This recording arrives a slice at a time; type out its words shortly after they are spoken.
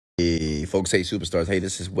folks. Hey, superstars. Hey,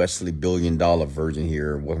 this is Wesley, $1 billion virgin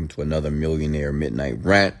here. Welcome to another Millionaire Midnight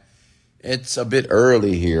rant. It's a bit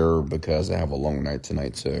early here because I have a long night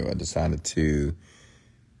tonight, so I decided to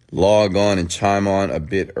log on and chime on a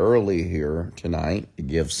bit early here tonight to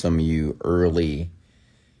give some of you early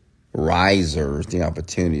risers the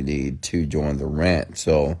opportunity to join the rant.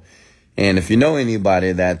 So, and if you know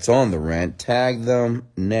anybody that's on the rant, tag them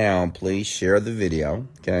now. Please share the video,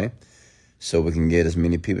 okay? So we can get as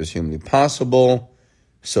many people as humanly possible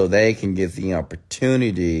so they can get the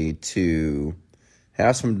opportunity to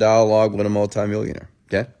have some dialogue with a multimillionaire,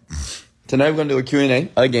 okay? Tonight we're going to do a Q&A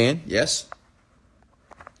again, yes.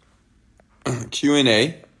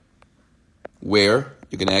 Q&A where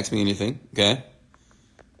you can ask me anything, okay?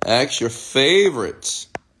 Ask your favorites.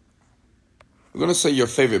 We're going to say your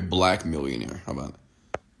favorite black millionaire. How about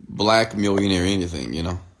it? Black millionaire anything, you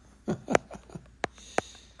know?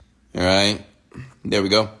 All right, there we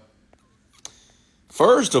go.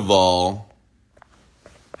 First of all,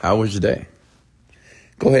 how was your day?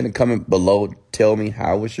 Go ahead and comment below. Tell me,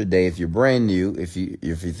 how was your day? If you're brand new, if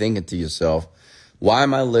you're thinking to yourself, why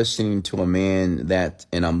am I listening to a man that,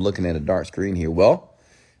 and I'm looking at a dark screen here? Well,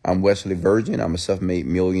 I'm Wesley Virgin. I'm a self-made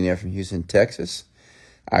millionaire from Houston, Texas.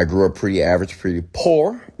 I grew up pretty average, pretty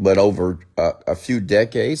poor, but over a few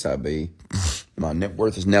decades, my net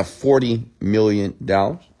worth is now $40 million.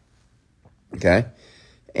 Okay.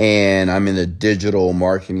 And I'm in the digital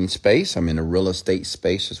marketing space. I'm in the real estate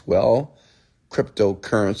space as well.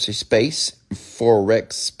 Cryptocurrency space,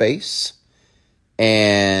 Forex space.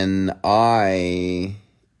 And I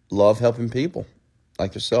love helping people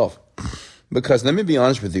like yourself. Because let me be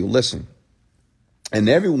honest with you. Listen, in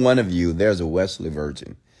every one of you, there's a Wesley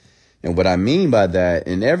Virgin. And what I mean by that,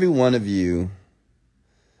 in every one of you,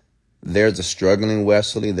 there's a struggling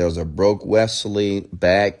Wesley, there's a broke Wesley,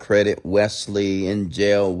 bad credit Wesley, in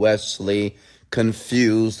jail Wesley,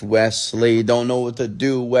 confused Wesley, don't know what to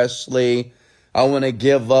do Wesley, I want to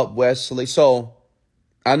give up Wesley. So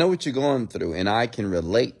I know what you're going through, and I can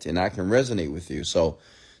relate and I can resonate with you. So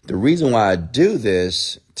the reason why I do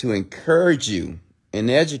this, to encourage you and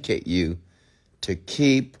educate you to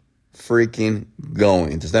keep freaking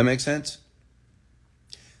going. Does that make sense?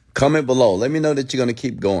 Comment below. Let me know that you're going to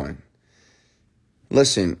keep going.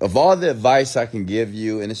 Listen, of all the advice I can give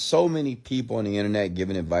you, and there's so many people on the internet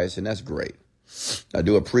giving advice, and that's great. I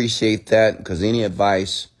do appreciate that, because any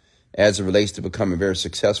advice as it relates to becoming very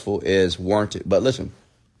successful is warranted. But listen,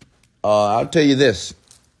 I'll tell you this.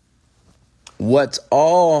 What's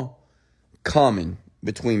all common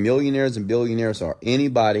between millionaires and billionaires, or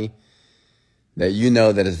anybody that you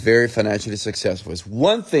know that is very financially successful, is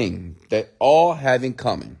one thing that all have in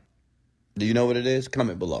common. Do you know what it is?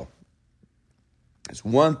 Comment below. It's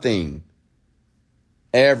one thing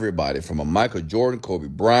everybody, from a Michael Jordan, Kobe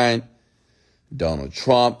Bryant, Donald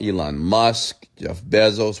Trump, Elon Musk, Jeff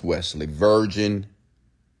Bezos, Wesley Virgin,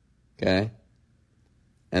 okay?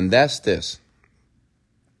 And that's this.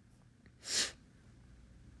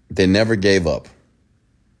 They never gave up,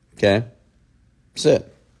 okay? That's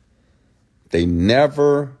it. They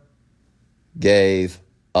never gave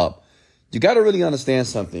up. You got to really understand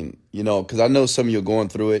something, you know, because I know some of you are going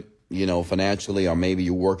through it, you know, financially, or maybe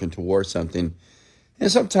you're working towards something. And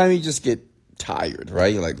sometimes you just get tired,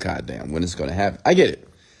 right? You're like, God damn, when is it going to happen? I get it.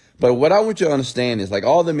 But what I want you to understand is, like,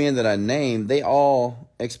 all the men that I named, they all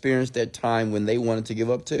experienced that time when they wanted to give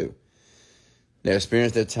up too. They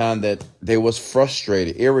experienced that time that they was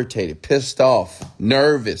frustrated, irritated, pissed off,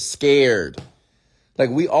 nervous, scared.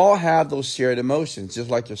 Like, we all have those shared emotions, just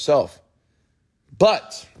like yourself.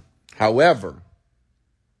 But, however,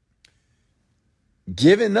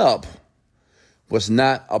 giving up was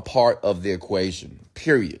not a part of the equation,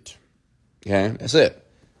 period. Okay, that's it.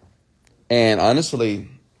 And honestly,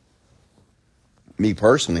 me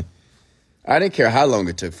personally, I didn't care how long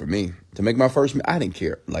it took for me to make my first meal. I didn't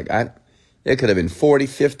care. Like, it could have been 40,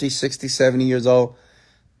 50, 60, 70 years old.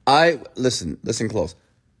 Listen close.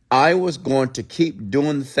 I was going to keep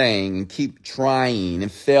doing the thing and keep trying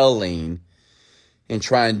and failing and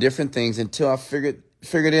trying different things until I figured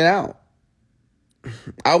it out.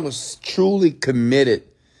 I was truly committed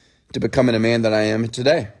to becoming the man that I am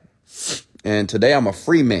today. And today I'm a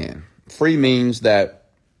free man. Free means that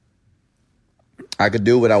I could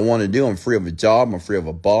do what I want to do. I'm free of a job. I'm free of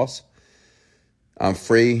a boss. I'm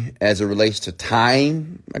free as it relates to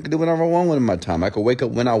time. I can do whatever I want with my time. I can wake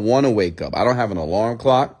up when I want to wake up. I don't have an alarm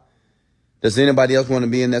clock. Does anybody else want to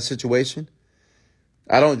be in that situation?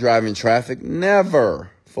 I don't drive in traffic.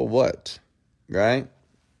 Never. For what? Right?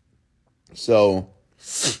 So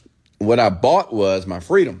what I bought was my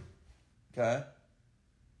freedom. Okay?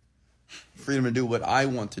 Freedom to do what I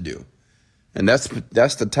want to do. And that's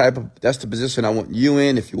the position I want you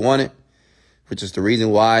in if you want it, which is the reason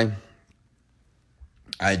why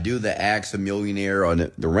I do the Ask a Millionaire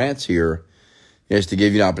on the rants here, is to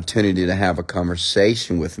give you an opportunity to have a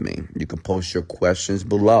conversation with me. You can post your questions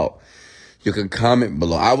below. You can comment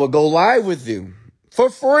below. I will go live with you for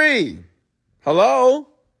free. Hello?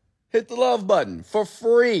 Hit the love button for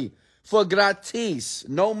free, for gratis,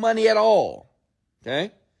 no money at all.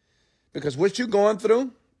 Okay? Because what you're going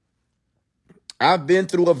through, I've been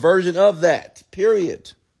through a version of that,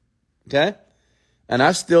 period. Okay? And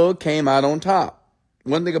I still came out on top.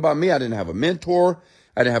 One thing about me, I didn't have a mentor.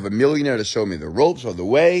 I didn't have a millionaire to show me the ropes or the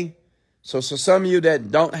way. So some of you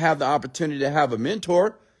that don't have the opportunity to have a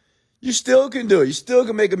mentor, you still can do it. You still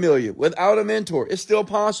can make $1 million without a mentor. It's still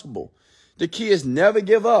possible. The key is never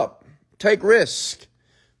give up. Take risk.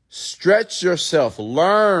 Stretch yourself.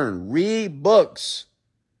 Learn. Read books.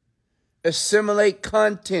 Assimilate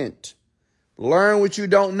content. Learn what you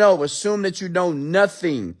don't know. Assume that you know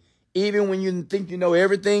nothing. Even when you think you know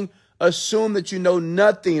everything, assume that you know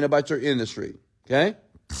nothing about your industry. Okay?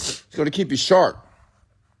 It's going to keep you sharp.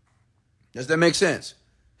 Does that make sense?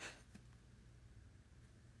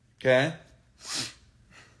 Okay?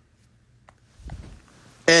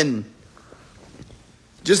 And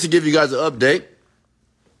just to give you guys an update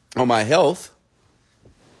on my health,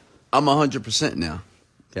 I'm 100% now.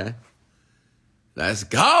 Okay? Let's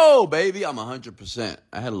go, baby. I'm 100%.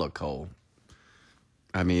 I had a little cold.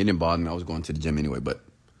 I mean, it didn't bother me. I was going to the gym anyway, but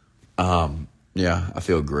yeah, I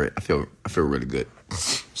feel great. I feel really good.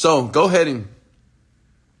 So go ahead and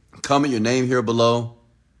comment your name here below.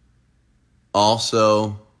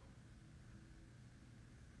 Also,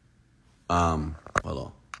 hold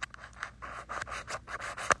on.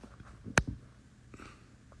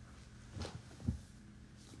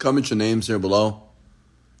 Comment your names here below.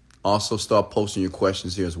 Also, start posting your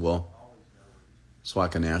questions here as well, so I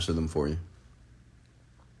can answer them for you.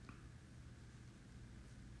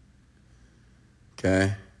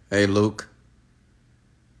 Okay. Hey, Luke.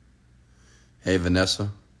 Hey,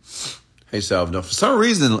 Vanessa. Hey, Salvador. For some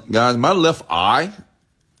reason, guys, my left eye,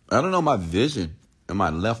 I don't know, my vision in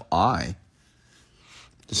my left eye,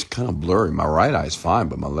 it's kind of blurry. My right eye is fine,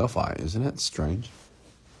 but my left eye, isn't that strange?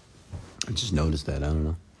 I just noticed that. I don't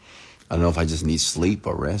know. I don't know if I just need sleep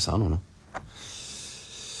or rest. I don't know.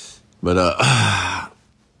 But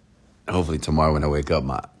hopefully tomorrow when I wake up,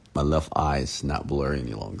 my left eye is not blurry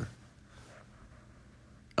any longer.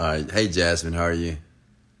 All right. Hey, Jasmine, how are you?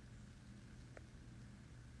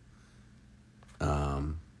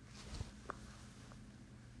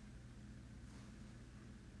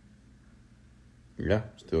 Yeah,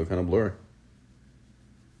 still kind of blurry.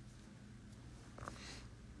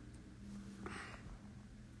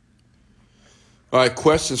 All right,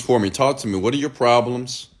 questions for me. Talk to me. What are your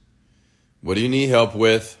problems? What do you need help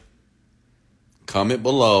with? Comment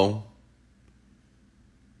below.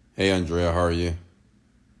 Hey, Andrea, how are you?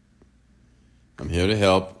 I'm here to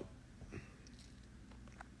help.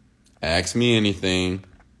 Ask me anything.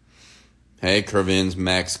 Hey, Kervins,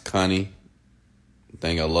 Max, Connie.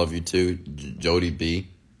 I love you too. Jody B.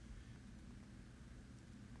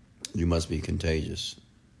 You must be contagious.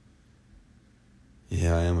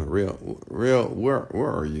 Yeah, I am a real. Where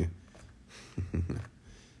are you?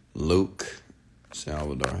 Luke,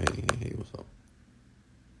 Salvador. Hey, what's up?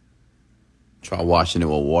 Try washing it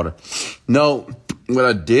with water. No, what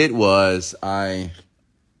I did was I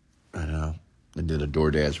did a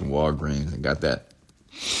DoorDash from Walgreens and got that.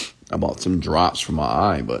 I bought some drops for my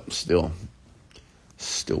eye, but still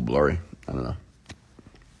blurry. I don't know.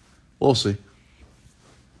 We'll see.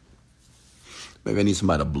 Maybe I need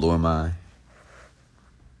somebody to blur my eye.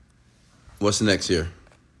 What's next here?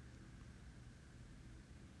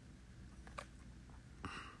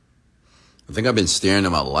 I think I've been staring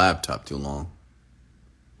at my laptop too long.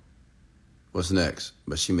 What's next?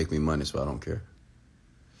 But she make me money, so I don't care.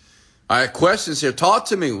 All right, questions here. Talk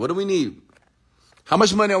to me. What do we need? How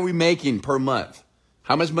much money are we making per month?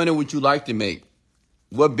 How much money would you like to make?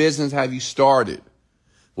 What business have you started?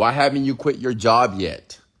 Why haven't you quit your job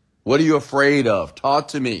yet? What are you afraid of? Talk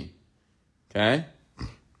to me. Okay?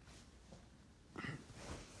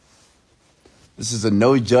 This is a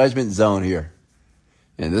no judgment zone here.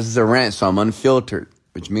 And this is a rant, so I'm unfiltered,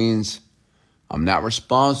 which means I'm not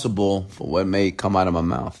responsible for what may come out of my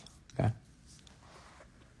mouth. Okay?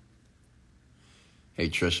 Hey,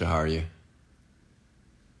 Trisha, how are you?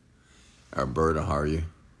 Alberta, how are you?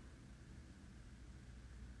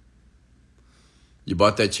 You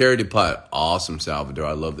bought that charity pot. Awesome, Salvador.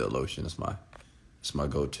 I love that lotion. It's my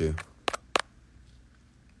go-to.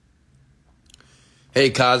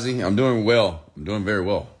 Hey, Kazi. I'm doing well. I'm doing very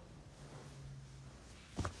well.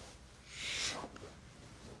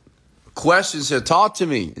 questions here. Talk to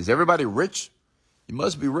me. Is everybody rich? You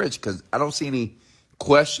must be rich because I don't see any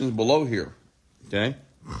questions below here. Okay.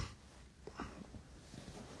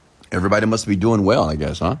 Everybody must be doing well, I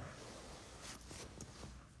guess, huh?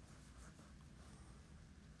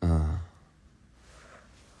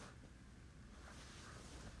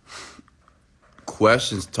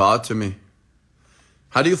 Questions. Talk to me.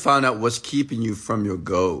 How do you find out what's keeping you from your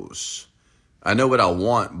goals? I know what I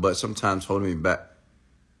want, but sometimes holding me back.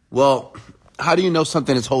 Well, how do you know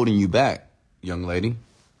something is holding you back, young lady?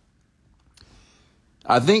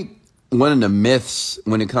 I think one of the myths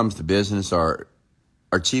when it comes to business or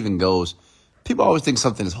achieving goals, people always think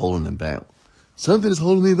something is holding them back. Something is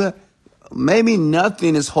holding me back. Maybe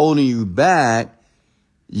nothing is holding you back.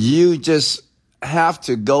 You just have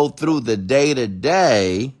to go through the day to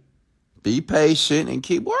day, be patient, and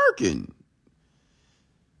keep working.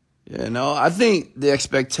 You know, I think the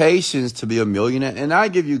expectations to be a millionaire, and I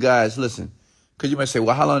give you guys, listen, because you might say,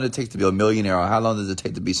 well, how long does it take to be a millionaire, or how long does it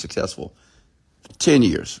take to be successful? 10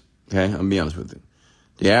 years, okay? I'm going to be honest with you.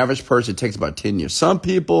 The average person takes about 10 years. Some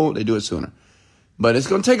people, they do it sooner. But it's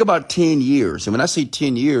going to take about 10 years. And when I say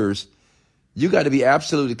 10 years, you got to be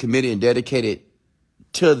absolutely committed and dedicated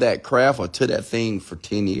to that craft or to that thing for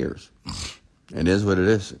 10 years. It is what it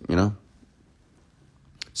is, you know?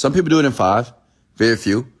 Some people do it in 5, very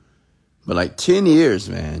few. But like 10 years,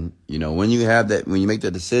 man, you know, when you have that, when you make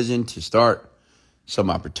the decision to start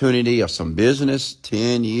some opportunity or some business,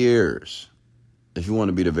 10 years, if you want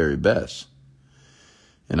to be the very best.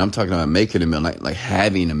 And I'm talking about making $1 million, like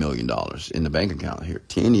having $1 million in the bank account here.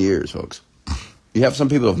 10 years, folks. You have some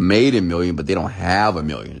people who have made $1 million, but they don't have $1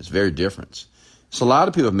 million. It's very different. So a lot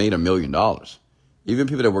of people have made $1 million. Even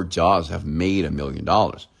people that work jobs have made $1 million.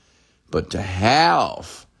 But to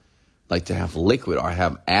have liquid or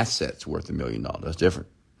have assets worth $1 million, that's different.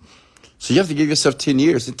 So you have to give yourself 10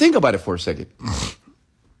 years. And think about it for a second.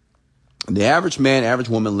 The average man, average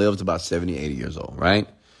woman lives about 70, 80 years old, right?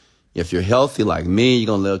 If you're healthy like me, you're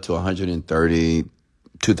going to live to 130,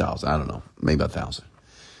 2,000, I don't know, maybe 1,000.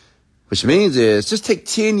 Which means is just take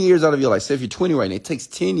 10 years out of your life. Say if you're 20 right now, it takes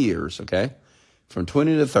 10 years, okay? From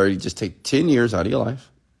 20 to 30, just take 10 years out of your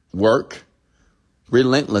life. Work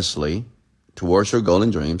relentlessly towards your goal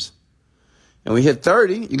and dreams. And when you hit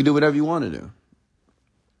 30, you can do whatever you want to do.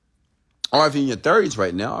 Or if you're in your 30s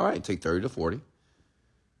right now, all right, take 30 to 40.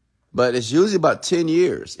 But it's usually about 10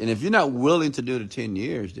 years. And if you're not willing to do the 10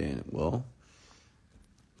 years, then, well,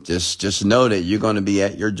 just know that you're going to be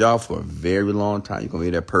at your job for a very long time. You're going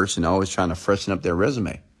to be that person always trying to freshen up their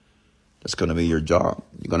resume. That's going to be your job.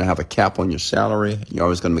 You're going to have a cap on your salary. You're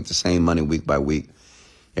always going to make the same money week by week.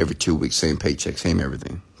 Every 2 weeks, same paycheck, same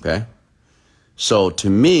everything. Okay? So to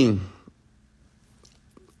me,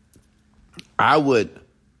 I would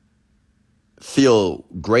feel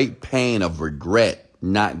great pain of regret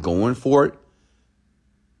not going for it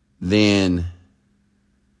than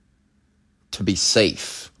to be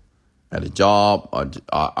safe at a job or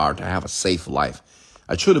to have a safe life.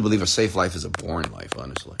 I truly believe a safe life is a boring life,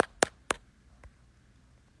 honestly.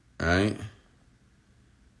 All right?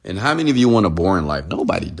 And how many of you want a boring life?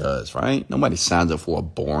 Nobody does, right? Nobody signs up for a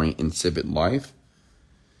boring, insipid life.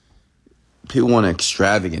 People want an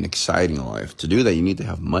extravagant, exciting life. To do that, you need to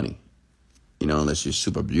have money. You know, unless you're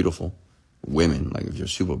super beautiful. Women, like if you're a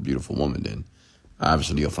super beautiful woman, then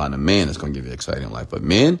obviously you'll find a man that's going to give you an exciting life. But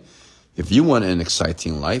men, if you want an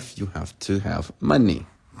exciting life, you have to have money.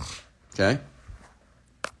 Okay?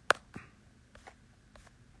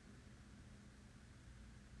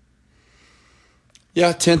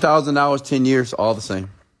 Yeah, 10,000 hours, 10 years, all the same.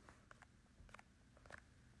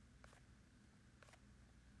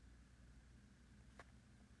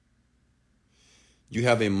 You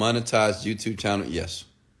have a monetized YouTube channel? Yes.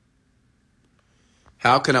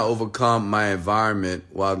 How can I overcome my environment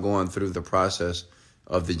while going through the process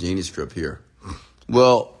of the Genie Script here?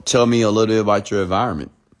 Well, tell me a little bit about your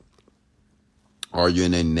environment. Are you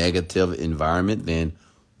in a negative environment? Then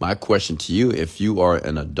my question to you, if you are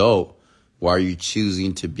an adult, why are you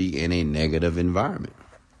choosing to be in a negative environment?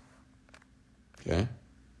 Okay.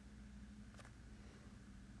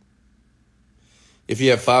 If you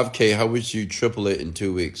have 5K, how would you triple it in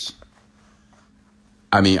 2 weeks?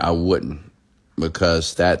 I mean, I wouldn't,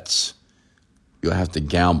 because you'll have to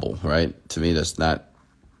gamble, right? To me, that's not,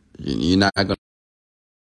 you're not going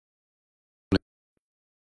to.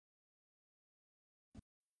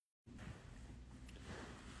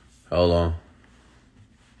 Hold on.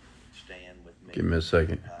 Stand with me. Give me a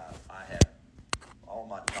second. I have all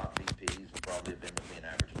my top VPs probably have been with me an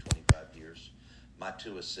average of 25 years. My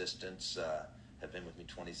 2 assistants have been with me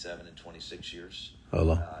 27 and 26 years.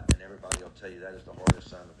 Hello. And everybody will tell you that is the hardest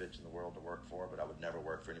son of a bitch in the world to work for, but I would never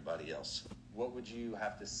work for anybody else. What would you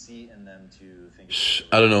have to see in them to think?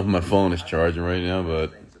 I don't know if my phone is charging right now,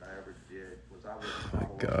 but Things that I ever did was I my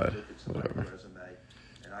would God, look at somebody's whatever. resume,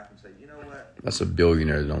 and I can say, you know what? That's a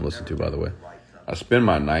billionaire that don't listen to, by the way. I spend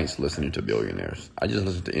my nights listening to billionaires. I just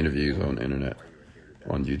listen to interviews on the internet,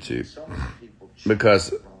 on YouTube. So many people choose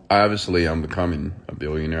Because obviously I'm becoming a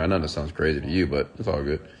billionaire. I know that sounds crazy to you, but it's all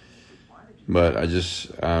good. But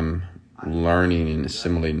I'm learning and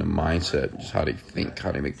assimilating the mindset, just how they think,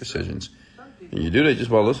 how they make decisions. And you do that just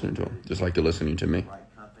by listening to them, just like they're listening to me. right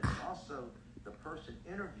company. Also, the person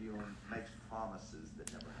interviewing makes promises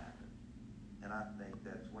that never happen. And I think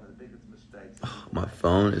that's one of the biggest mistakes. that people My make.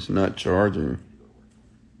 phone is not charging.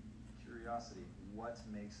 Curiosity, what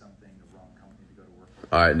makes something the wrong company to go to work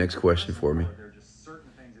for? All right, next question for me. Or there are just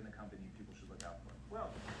certain things in the company people should look out for. Well,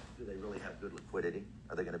 do they really have good liquidity?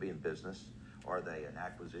 Are they going to be in business? Are they an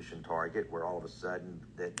acquisition target where all of a sudden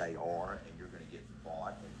that they are and you're going to get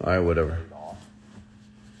bought? And All right, whatever. paid off?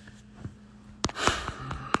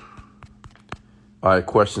 All right,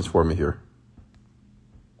 questions for me here.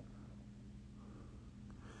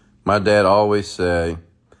 My dad always said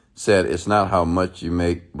it's not how much you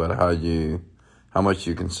make, but how much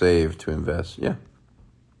you can save to invest. Yeah.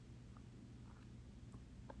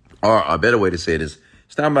 Or a better way to say it is,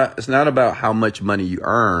 it's not about how much money you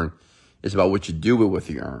earn. It's about what you do with what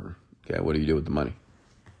you earn. Okay, what do you do with the money?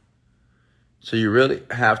 So you really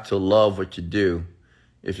have to love what you do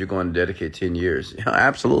if you're going to dedicate 10 years. Yeah,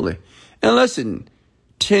 absolutely. And listen,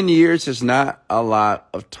 10 years is not a lot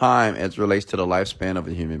of time as it relates to the lifespan of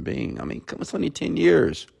a human being. I mean, it's only 10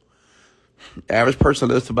 years. The average person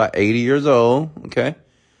lives to about 80 years old, okay? As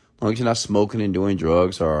long as you're not smoking and doing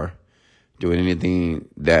drugs or doing anything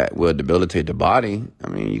that will debilitate the body. I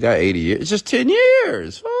mean, you got 80 years. It's just 10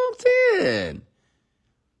 years. Oh, 10.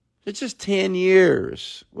 It's just 10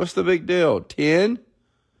 years. What's the big deal? 10?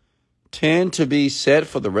 10 to be set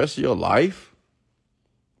for the rest of your life?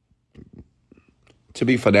 To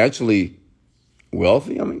be financially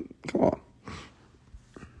wealthy? I mean, come on.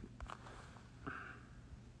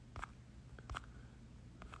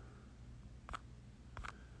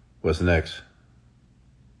 What's next?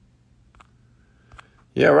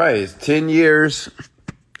 Yeah, right. It's 10 years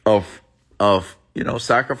of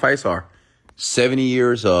sacrifice, or 70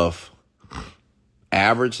 years of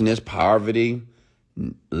averageness, poverty,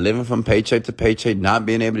 living from paycheck to paycheck, not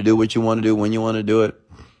being able to do what you want to do when you want to do it.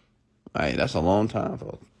 Right, that's a long time,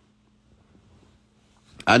 folks.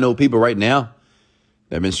 I know people right now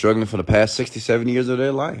that have been struggling for the past 60, 70 years of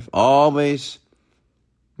their life. Always,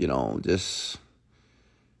 just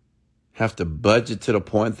have to budget to the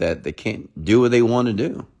point that they can't do what they want to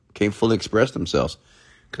do. Can't fully express themselves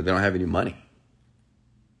because they don't have any money.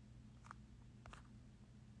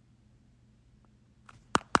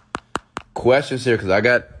 Questions here,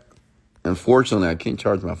 because unfortunately, I can't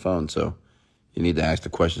charge my phone, so you need to ask the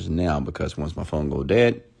questions now, because once my phone goes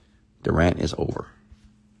dead, the rant is over.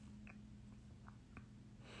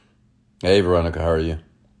 Hey, Veronica, how are you?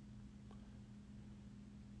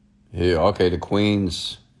 Here, okay, the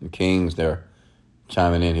queens and kings, they're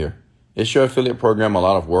chiming in here. Is your affiliate program a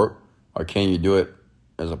lot of work, or can you do it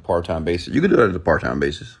as a part-time basis? You can do it as a part-time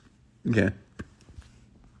basis. You can.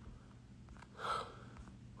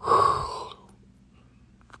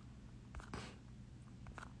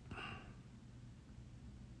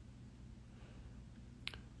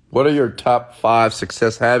 What are your top 5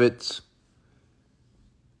 success habits?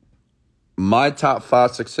 My top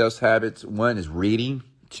 5 success habits: 1 is reading,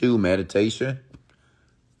 2 meditation,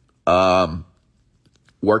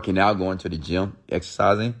 working out, going to the gym,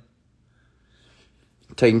 exercising,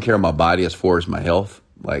 taking care of my body as far as my health,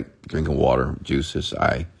 like drinking water, juices.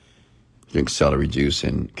 I drink celery juice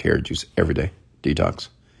and carrot juice every day, detox.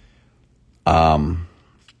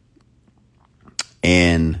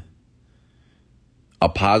 And a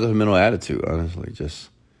positive mental attitude, honestly, just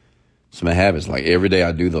some habits. Like every day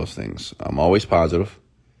I do those things. I'm always positive.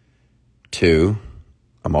 2,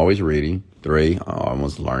 I'm always reading. 3, I'm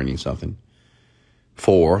always learning something.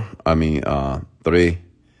 3,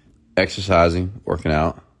 exercising, working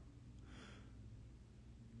out.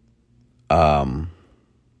 What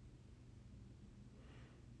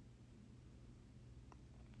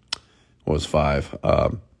was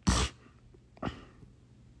 5?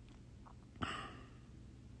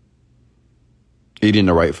 Eating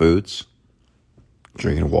the right foods,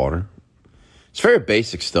 drinking water. It's very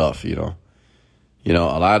basic stuff, a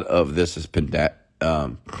lot of this is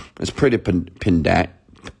it's pretty pedantic,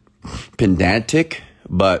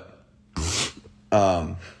 but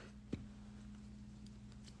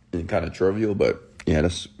and kind of trivial, but yeah,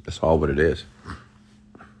 that's all what it is.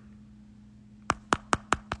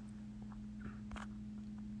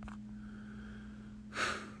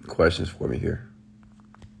 Questions for me here?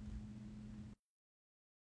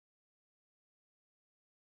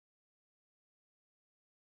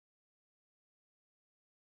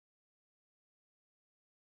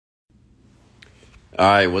 All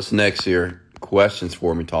right, what's next here? Questions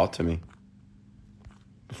for me. Talk to me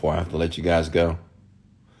before I have to let you guys go.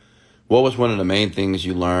 What was one of the main things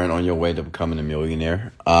you learned on your way to becoming a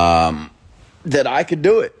millionaire? That I could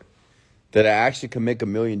do it. That I actually could make $1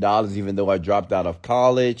 million even though I dropped out of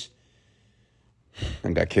college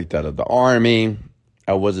and got kicked out of the army.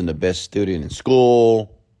 I wasn't the best student in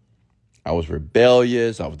school. I was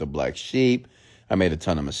rebellious. I was the black sheep. I made a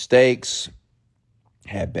ton of mistakes.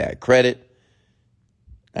 Had bad credit.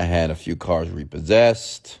 I had a few cars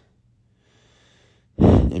repossessed.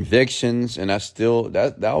 Evictions. And I still,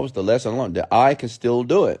 that was the lesson I learned. That I can still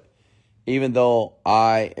do it. Even though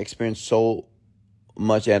I experienced so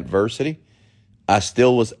much adversity, I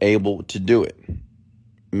still was able to do it.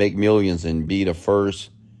 Make millions and be the first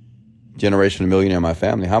generational millionaire in my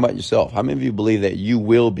family. How about yourself? How many of you believe that you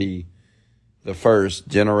will be the first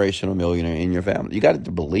generational millionaire in your family? You got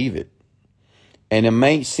to believe it. And it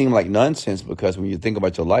may seem like nonsense because when you think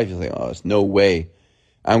about your life, you say, oh, there's no way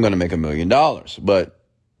I'm going to make $1 million. But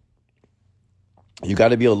you got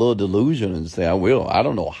to be a little delusional and say, I will. I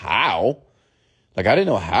don't know how. Like, I didn't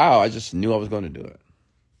know how. I just knew I was going to do it.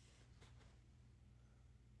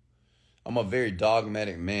 I'm a very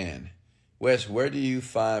dogmatic man. Wes, where do you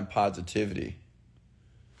find positivity?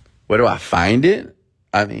 Where do I find it?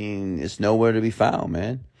 I mean, it's nowhere to be found,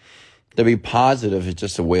 man. To be positive is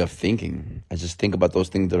just a way of thinking. I just think about those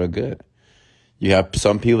things that are good. You have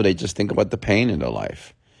some people, they just think about the pain in their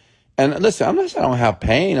life. And listen, I'm not saying I don't have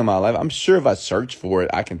pain in my life. I'm sure if I search for it,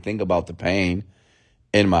 I can think about the pain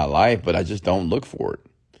in my life, but I just don't look for it.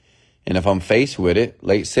 And if I'm faced with it,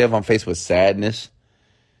 like say if I'm faced with sadness,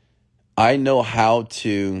 I know how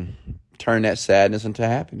to turn that sadness into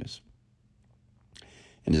happiness.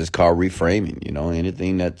 And it's just called reframing, you know,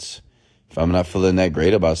 anything that's, if I'm not feeling that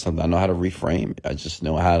great about something, I know how to reframe it. I just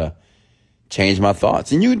know how to change my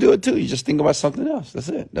thoughts. And you can do it too. You just think about something else. That's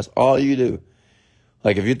it. That's all you do.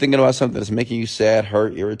 Like if you're thinking about something that's making you sad,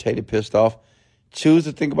 hurt, irritated, pissed off, choose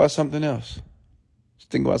to think about something else.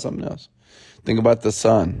 Just think about something else. Think about the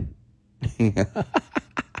sun. All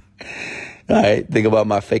right. Think about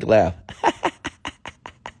my fake laugh.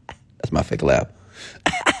 That's my fake laugh.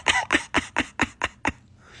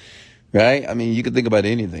 Right? I mean, you can think about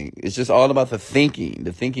anything. It's just all about the thinking.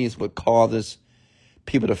 The thinking is what causes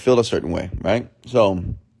people to feel a certain way, right? So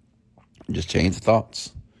just change the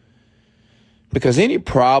thoughts. Because any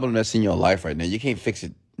problem that's in your life right now, you can't fix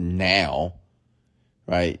it now,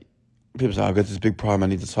 right? People say, I've got this big problem, I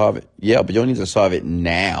need to solve it. Yeah, but you don't need to solve it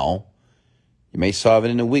now. You may solve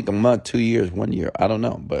it in a week, a month, 2 years, 1 year. I don't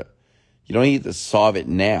know, but you don't need to solve it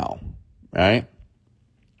now, right?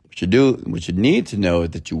 What you need to know is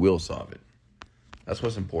that you will solve it. That's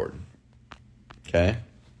what's important. Okay?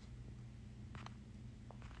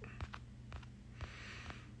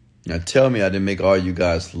 Now tell me I didn't make all you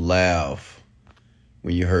guys laugh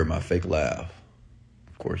when you heard my fake laugh.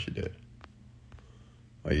 Of course you did.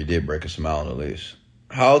 Or you did break a smile at least.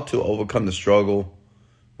 How to overcome the struggle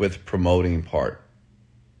with promoting part.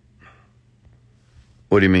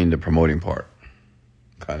 What do you mean the promoting part,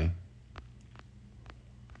 Connie?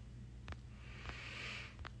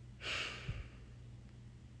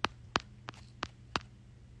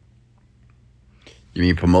 You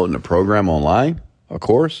mean promoting a program online? Of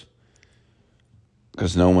course.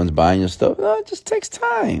 Because no one's buying your stuff? No, it just takes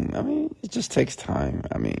time. I mean, it just takes time.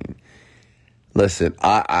 I mean, listen,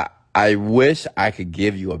 I wish I could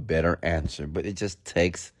give you a better answer, but it just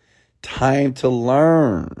takes time to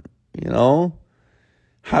learn, you know?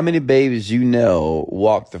 How many babies you know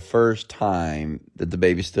walked the first time that the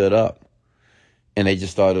baby stood up and they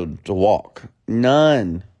just started to walk?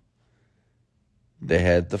 None. They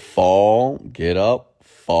had to fall, get up,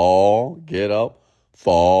 fall, get up,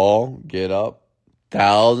 fall, get up,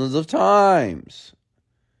 thousands of times.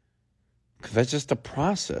 Because that's just the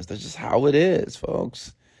process. That's just how it is,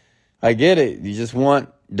 folks. I get it. You just want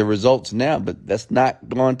the results now, but that's not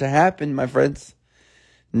going to happen, my friends.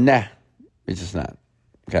 Nah, it's just not.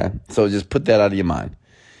 Okay? So just put that out of your mind.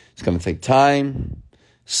 It's going to take time.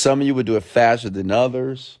 Some of you will do it faster than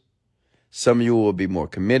others. Some of you will be more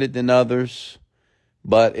committed than others.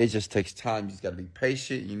 But it just takes time. You just got to be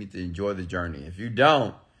patient. You need to enjoy the journey. If you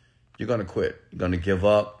don't, you're going to quit. You're going to give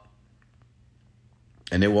up.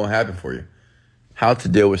 And it won't happen for you. How to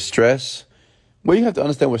deal with stress. Well, you have to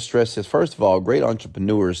understand what stress is. First of all, great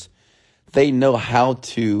entrepreneurs, they know how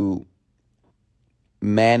to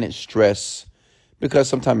manage stress because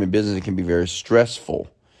sometimes in business it can be very stressful.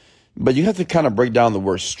 But you have to kind of break down the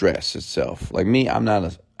word stress itself. Like me, I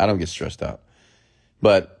don't get stressed out.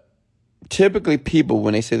 But typically people,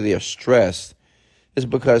 when they say they are stressed, it's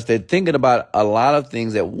because they're thinking about a lot of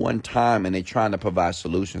things at one time and they're trying to provide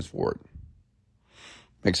solutions for it.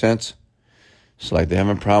 Make sense? It's like they're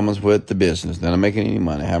having problems with the business. They're not making any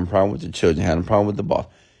money. Having a problem with the children. Having a problem with the boss.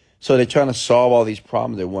 So they're trying to solve all these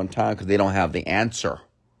problems at one time because they don't have the answer.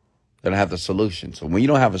 They don't have the solution. So when you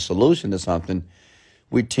don't have a solution to something,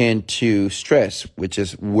 we tend to stress, which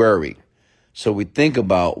is worry. So we think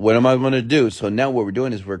about, what am I going to do? So now what we're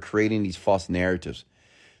doing is we're creating these false narratives.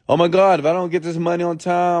 Oh my God, if I don't get this money on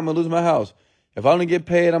time, I'm going to lose my house. If I don't get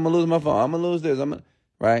paid, I'm going to lose my phone. I'm going to lose this.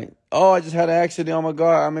 Right? Oh, I just had an accident. Oh my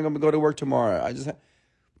God, I'm going to go to work tomorrow.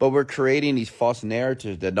 But we're creating these false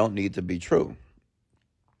narratives that don't need to be true.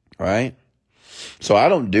 Right? So I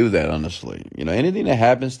don't do that, honestly. Anything that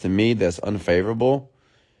happens to me that's unfavorable,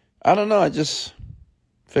 I don't know. I just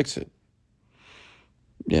fix it.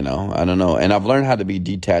 I don't know. And I've learned how to be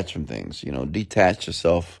detached from things. Detach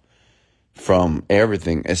yourself from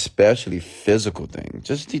everything, especially physical things.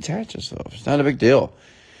 Just detach yourself. It's not a big deal.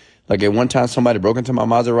 Like at one time, somebody broke into my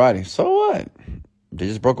Maserati. So what? They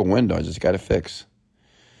just broke a window. I just got it fixed.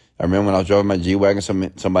 I remember when I was driving my G-Wagon,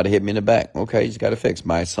 somebody hit me in the back. Okay, just got it fixed.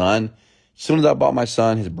 My son, as soon as I bought my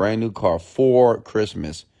son his brand new car for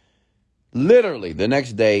Christmas, literally the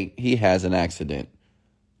next day, he has an accident.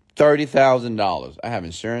 $30,000. I have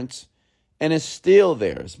insurance, and it's still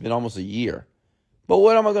there. It's been almost a year. But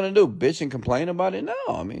what am I going to do? Bitch and complain about it?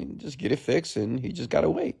 No, just get it fixed, and he just got to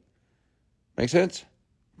wait. Make sense?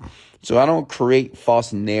 So I don't create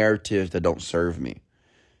false narratives that don't serve me.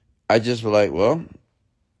 I just feel like, well,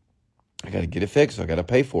 I got to get it fixed. So I got to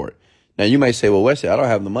pay for it. Now, you may say, well, Wesley, I don't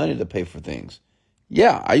have the money to pay for things.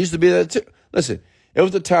 Yeah, I used to be that too. Listen, it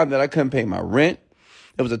was the time that I couldn't pay my rent.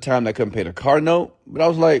 It was a time that I couldn't pay the car note. But I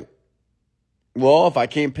was like, well, if I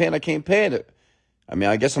can't pay it, I can't pay it.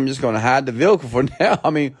 I guess I'm just going to hide the vehicle for now.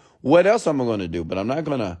 What else am I going to do? But I'm not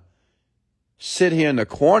going to sit here in the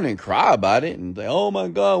corner and cry about it and say, oh, my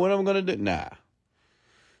God, what am I going to do? Nah.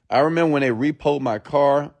 I remember when they repoed my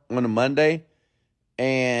car on a Monday,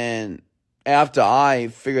 and after I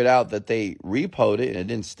figured out that they repoed it and I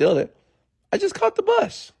didn't steal it, I just caught the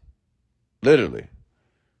bus. Literally.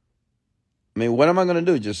 What am I going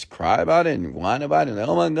to do? Just cry about it and whine about it? Like,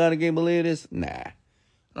 oh, my God, I can't believe this? Nah. I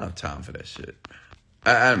don't have time for that shit.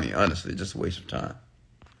 Honestly, just a waste of time.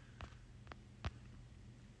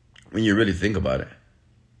 When you really think about it.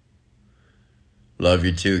 Love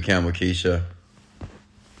you too, Camel Keisha.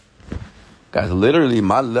 Guys, literally,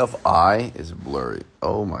 my left eye is blurry.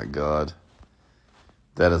 Oh, my God.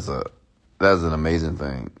 That is an amazing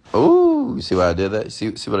thing. Oh, you see what I did there? See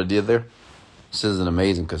what I did there? This isn't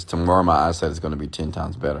amazing because tomorrow my eyesight is going to be 10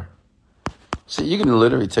 times better. See, you can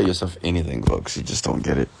literally tell yourself anything, folks. You just don't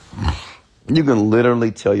get it. You can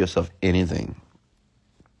literally tell yourself anything.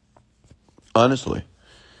 Honestly,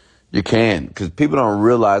 you can, because people don't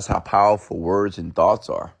realize how powerful words and thoughts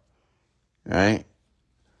are, right?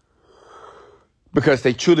 Because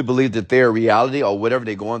they truly believe that their reality or whatever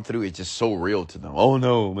they're going through is just so real to them. Oh,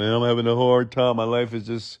 no, man, I'm having a hard time. My life is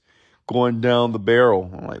just going down the barrel.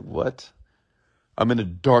 I'm like, what? I'm in a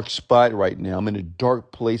dark spot right now. I'm in a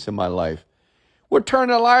dark place in my life. Well, turn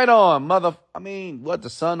the light on, what, the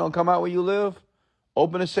sun don't come out where you live?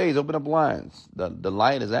 Open the shades, open the blinds. The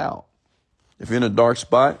light is out. If you're in a dark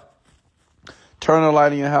spot, turn the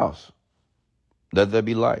light in your house. Let there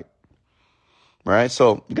be light. Right?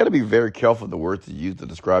 So you got to be very careful of the words you use to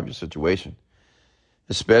describe your situation,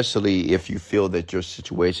 especially if you feel that your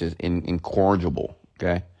situation is incorrigible,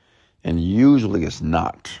 okay? And usually it's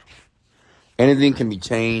not. Anything can be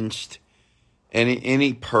changed.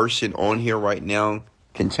 Any person on here right now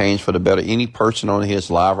can change for the better. Any person on here is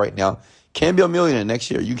live right now can be a millionaire next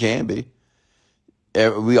year. You can be.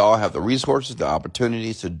 We all have the resources, the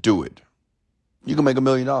opportunities to do it. You can make $1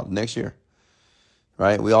 million next year,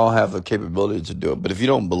 right? We all have the capability to do it. But if you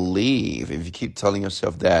don't believe, if you keep telling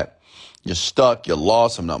yourself that you're stuck, you're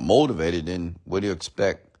lost, I'm not motivated, then what do you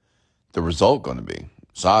expect the result going to be?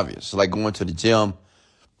 It's obvious. It's like going to the gym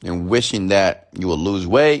and wishing that you will lose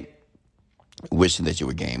weight, wishing that you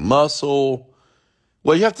would gain muscle.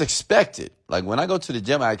 Well, you have to expect it. Like when I go to the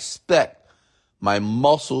gym, I expect my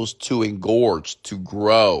muscles to engorge, to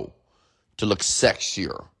grow, to look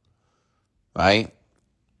sexier, right?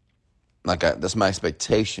 That's my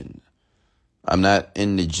expectation. I'm not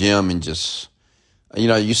in the gym and just,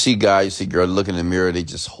 you see guys, you see girls looking in the mirror, they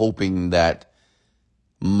just hoping that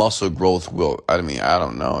muscle growth will, I mean, I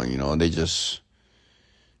don't know, they just,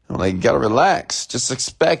 you got to relax. Just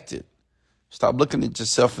expect it. Stop looking at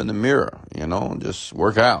yourself in the mirror, just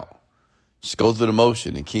work out. Just go through the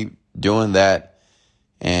motion and keep doing that.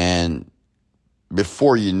 And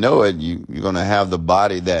before you know it, you're going to have the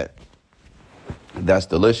body that's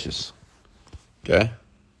delicious. Okay?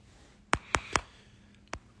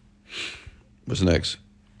 What's next?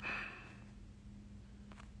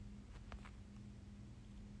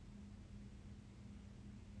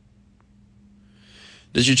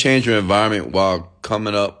 Did you change your environment while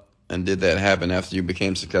coming up, and did that happen after you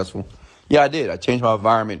became successful? Yeah, I did. I changed my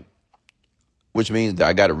environment, which means that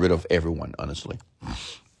I got rid of everyone, honestly.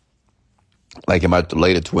 Like in my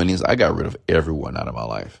later 20s, I got rid of everyone out of my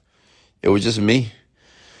life. It was just me.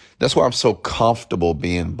 That's why I'm so comfortable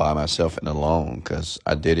being by myself and alone, because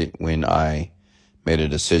I did it when I made a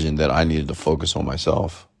decision that I needed to focus on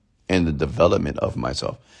myself and the development of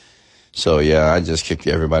myself. So, yeah, I just kicked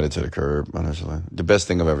everybody to the curb, honestly. The best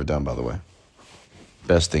thing I've ever done, by the way.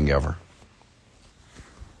 Best thing ever.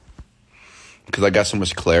 Because I got so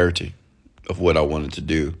much clarity of what I wanted to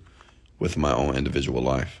do with my own individual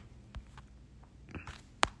life.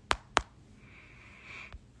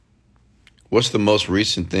 What's the most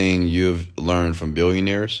recent thing you've learned from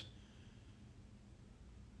billionaires?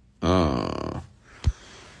 I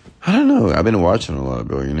don't know. I've been watching a lot of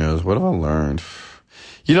billionaires. What have I learned?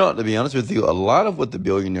 To be honest with you, a lot of what the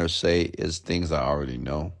billionaires say is things I already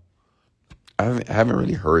know. I haven't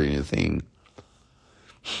really heard anything.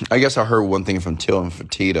 I guess I heard one thing from Till and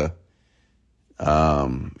Fertitta.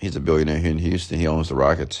 He's a billionaire here in Houston. He owns the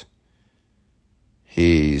Rockets.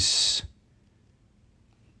 He says,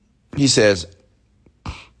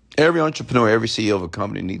 every entrepreneur, every CEO of a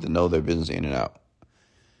company needs to know their business in and out.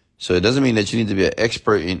 So it doesn't mean that you need to be an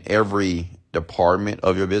expert in every department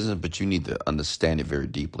of your business, but you need to understand it very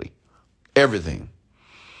deeply. Everything.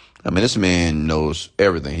 I mean, this man knows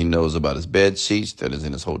everything. He knows about his bed sheets that is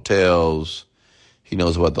in his hotels. He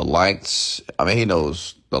knows about the lights. I mean, he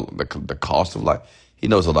knows the cost of light. He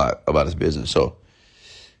knows a lot about his business. So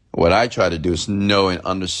what I try to do is know and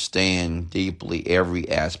understand deeply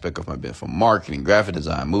every aspect of my business, from marketing, graphic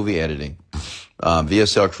design, movie editing,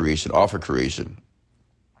 VSL creation, offer creation,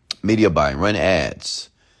 media buying, run ads,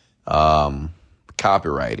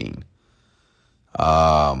 copywriting,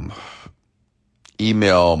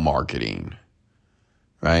 email marketing,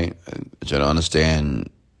 right? Try to understand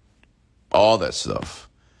all that stuff,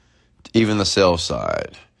 even the sales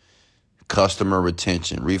side, customer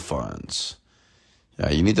retention, refunds.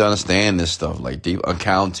 Yeah, you need to understand this stuff, like deep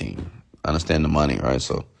accounting, understand the money, right?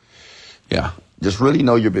 So, yeah, just really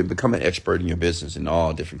know become an expert in your business in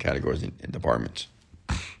all different categories and departments.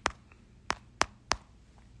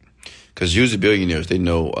 Because usually billionaires, they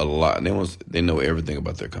know a lot. They know everything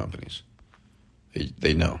about their companies.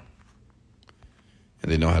 They know.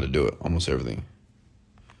 And they know how to do it, almost everything.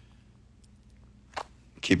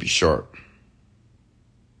 Keep you sharp.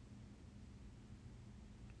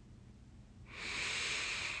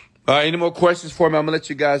 All right, any more questions for me? I'm going to let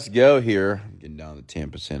you guys go here. I'm getting down to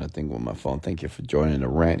 10%, I think, with my phone. Thank you for joining the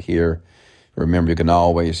rant here. Remember, you can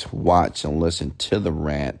always watch and listen to the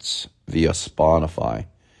rants via Spotify.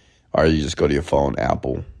 Or you just go to your phone,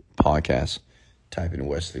 Apple Podcasts, type in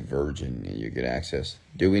Wesley Virgin, and you get access.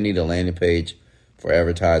 Do we need a landing page for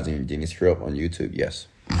advertising Denny Script on YouTube? Yes.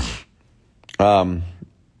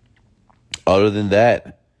 Other than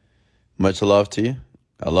that, much love to you.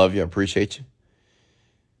 I love you. I appreciate you.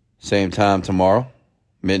 Same time tomorrow,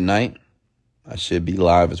 midnight. I should be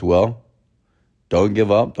live as well. Don't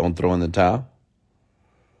give up. Don't throw in the towel.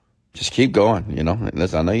 Just keep going,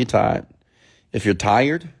 Listen, I know you're tired. If you're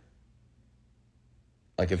tired,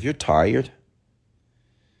 take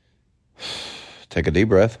a deep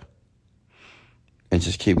breath and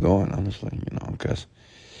just keep going, honestly, because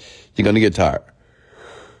you're going to get tired.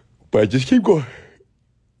 But just keep going.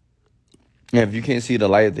 And if you can't see the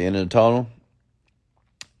light at the end of the tunnel,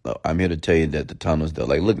 I'm here to tell you that the tunnel's there.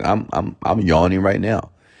 Like, look, I'm yawning right now,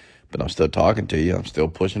 but I'm still talking to you. I'm still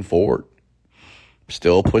pushing forward.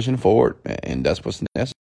 And that's what's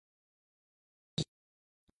necessary.